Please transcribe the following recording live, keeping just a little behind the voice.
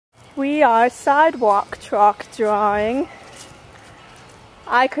we are sidewalk chalk drawing.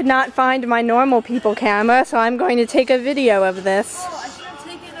 I could not find my normal people camera, so I'm going to take a video of this. Oh, I should have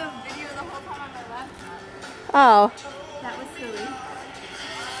taken a video the whole time on my laptop. Oh. That was silly.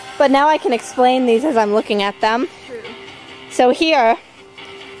 But now I can explain these as I'm looking at them. True. So here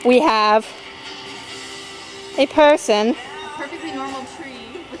we have a person A perfectly normal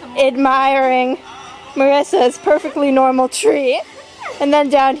tree with a admiring Marissa's perfectly normal tree. And then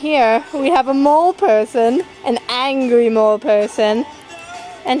down here we have a mole person, an angry mole person.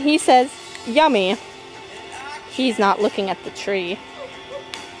 And he says, yummy. He's not looking at the tree.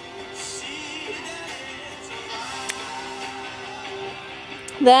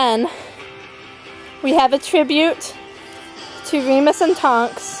 Then we have a tribute to Remus and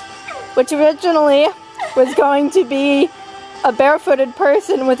Tonks, which originally was going to be a barefooted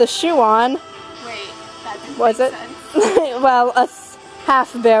person with a shoe on. Wait, that doesn't Was make it? sense. Well, a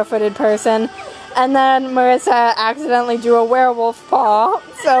half barefooted person. And then Marissa accidentally drew a werewolf paw,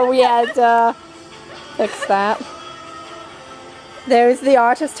 so we had to fix that. There's the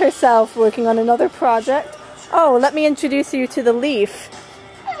artist herself working on another project. Oh, let me introduce you to the leaf.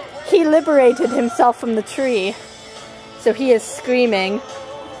 He liberated himself from the tree, so he is screaming,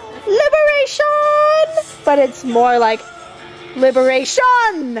 "Liberation!" But it's more like,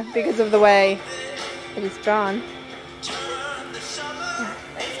 "Liberation!" because of the way it is drawn.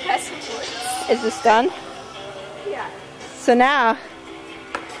 Is this done? Yeah. So now,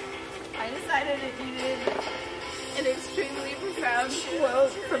 I decided it needed an extremely profound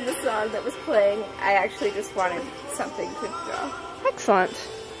quote from the song that was playing. I actually just wanted something to draw. excellent.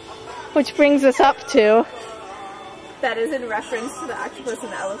 Which brings us up to, That is in reference to the octopus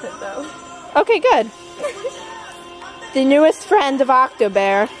and the elephant, though. okay, good. The newest friend of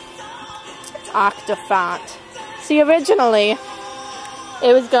Octobear, Octofont. See, originally,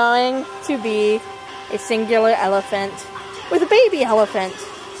 it was going to be a singular elephant with a baby elephant.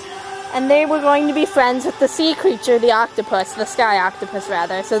 And they were going to be friends with the sea creature, the octopus, the sky octopus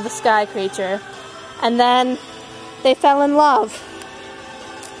rather, so the sky creature. And then they fell in love.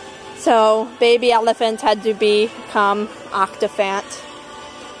 So baby elephant had to become Octofant.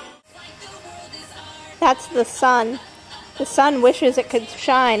 That's the sun. The sun wishes it could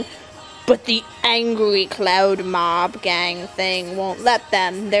shine. But the angry cloud mob gang thing won't let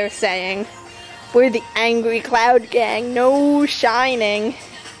them, they're saying. We're the angry cloud gang, no shining.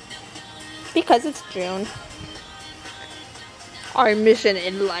 Because it's June. Our mission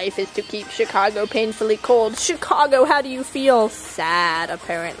in life is to keep Chicago painfully cold. Chicago, how do you feel? Sad,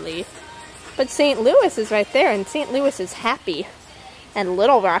 apparently. But St. Louis is right there, and St. Louis is happy. And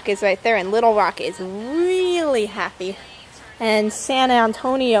Little Rock is right there, and Little Rock is really happy. And San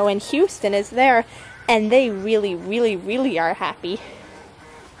Antonio and Houston is there, and they really, really, really are happy.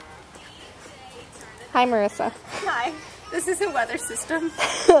 Hi, Marissa. Hi. This is a weather system.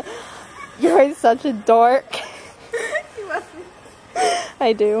 You're such a dork. You love me.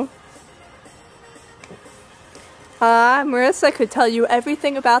 I do. Marissa could tell you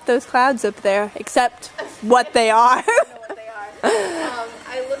everything about those clouds up there, except what they are. I don't know what they are.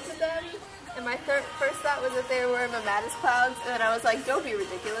 I looked at them, and my first thought was that they were mammatus clouds, and then I was like, don't be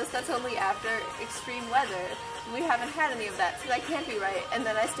ridiculous, that's only after extreme weather. We haven't had any of that, so that can't be right. And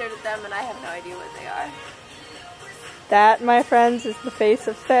then I stared at them, and I have no idea what they are. That, my friends, is the face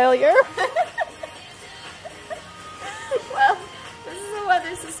of failure. Well, this is a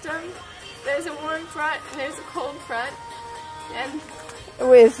weather system. There's a warm front, and there's a cold front, and...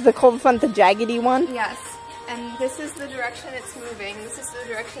 Is the cold front the jaggedy one? Yes. And this is the direction it's moving. This is the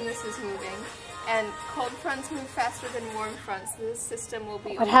direction this is moving. And cold fronts move faster than warm fronts. So this system will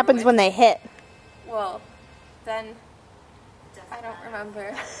be... What happens when they hit? Well, then... I don't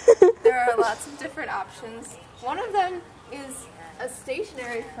remember. There are lots of different options. One of them is a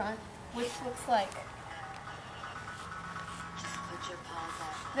stationary front, which looks like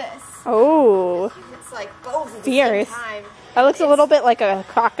this. Oh, It's like both at the fierce. same time. That looks a little bit like a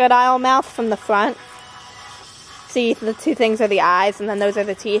crocodile mouth from the front. See, the two things are the eyes, and then those are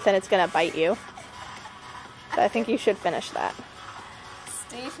the teeth, and it's gonna bite you. So I think you should finish that.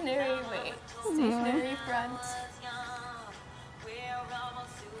 Stationary front.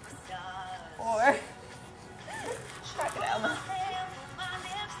 Or crocodile mouth.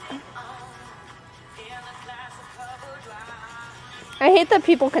 I hate that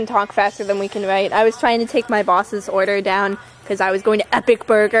people can talk faster than we can write. I was trying to take my boss's order down because I was going to Epic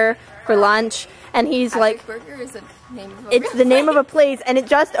Burger for lunch, and he's like, Burger is a name of a it's the name of a place, and it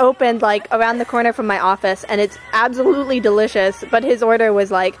just opened like around the corner from my office, and it's absolutely delicious. But his order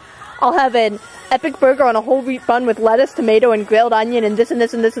was like, I'll have an epic burger on a whole wheat bun with lettuce, tomato, and grilled onion, and this and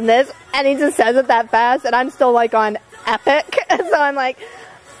this and this and this. And he just says it that fast, and I'm still like on epic. So I'm like,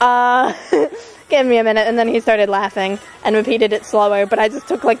 give me a minute. And then he started laughing and repeated it slower, but I just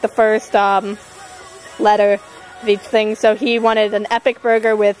took like the first letter of each thing. So he wanted an epic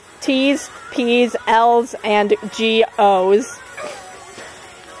burger with T's, P's, L's, and G-O's.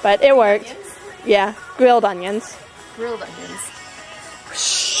 But it worked. Onions? Yeah, grilled onions. Grilled onions.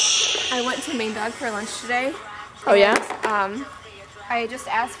 I went to Main Dog for lunch today. Oh, yeah? I just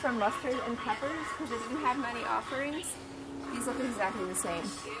asked for mustard and peppers because they didn't have many offerings. These look exactly the same.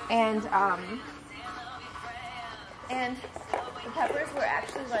 And the peppers were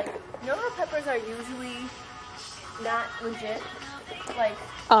actually like, you know how peppers are usually not legit? Like,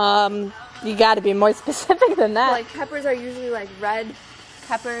 you gotta be more specific than that. like peppers are usually like red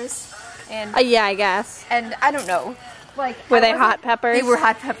peppers and Yeah, I guess. and I don't know. Like, Were they hot peppers? They were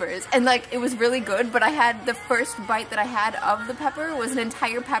hot peppers, and like it was really good. But I had the first bite that I had of the pepper was an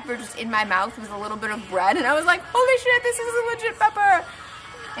entire pepper just in my mouth with a little bit of bread, and I was like, "Holy shit, this is a legit pepper!"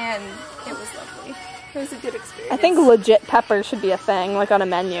 And it was lovely. It was a good experience. I think legit peppers should be a thing, like on a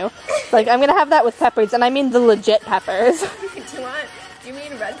menu. Like, I'm gonna have that with peppers, and I mean the legit peppers. Do you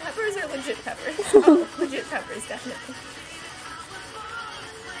mean red peppers or legit peppers? Oh, legit peppers, definitely.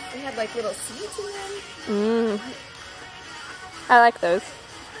 They had like little seeds in them. I like those.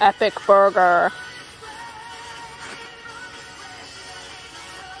 Epic burger.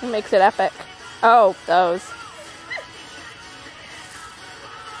 What makes it epic? Oh, those.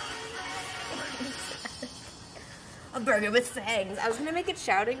 A burger with fangs. I was gonna make it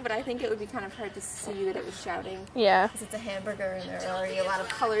shouting, but I think it would be kind of hard to see that it was shouting. Yeah. Because it's a hamburger and there are already a lot of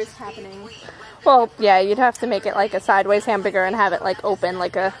colors happening. Well, yeah, you'd have to make it like a sideways hamburger and have it like open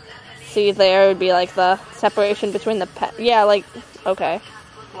like a... See, there would be like the separation between the yeah, like, okay.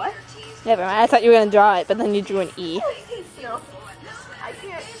 What? Never mind. I thought you were gonna draw it, but then you drew an E. No, I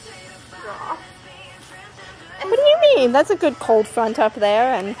can't draw. What do you mean? That's a good cold front up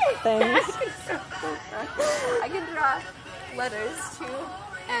there and things. I can draw letters too,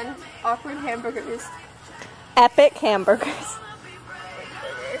 and awkward hamburgers. Epic hamburgers.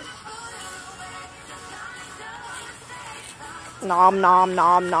 Nom nom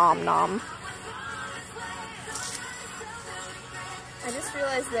nom nom nom. I just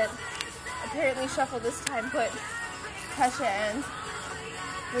realized that apparently Shuffle this time put Kesha and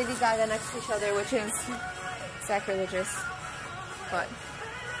Lady Gaga next to each other, which is sacrilegious. But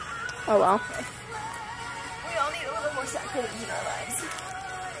Oh well. okay. We all need a little more sacrilege in our lives.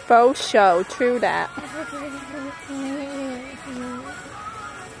 Faux show. True that.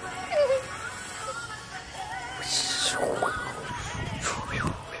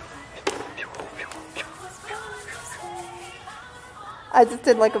 I just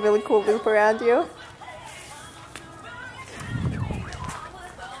did like a really cool loop around you.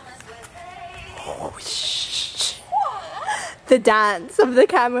 The dance of the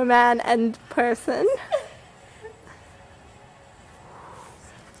cameraman and person.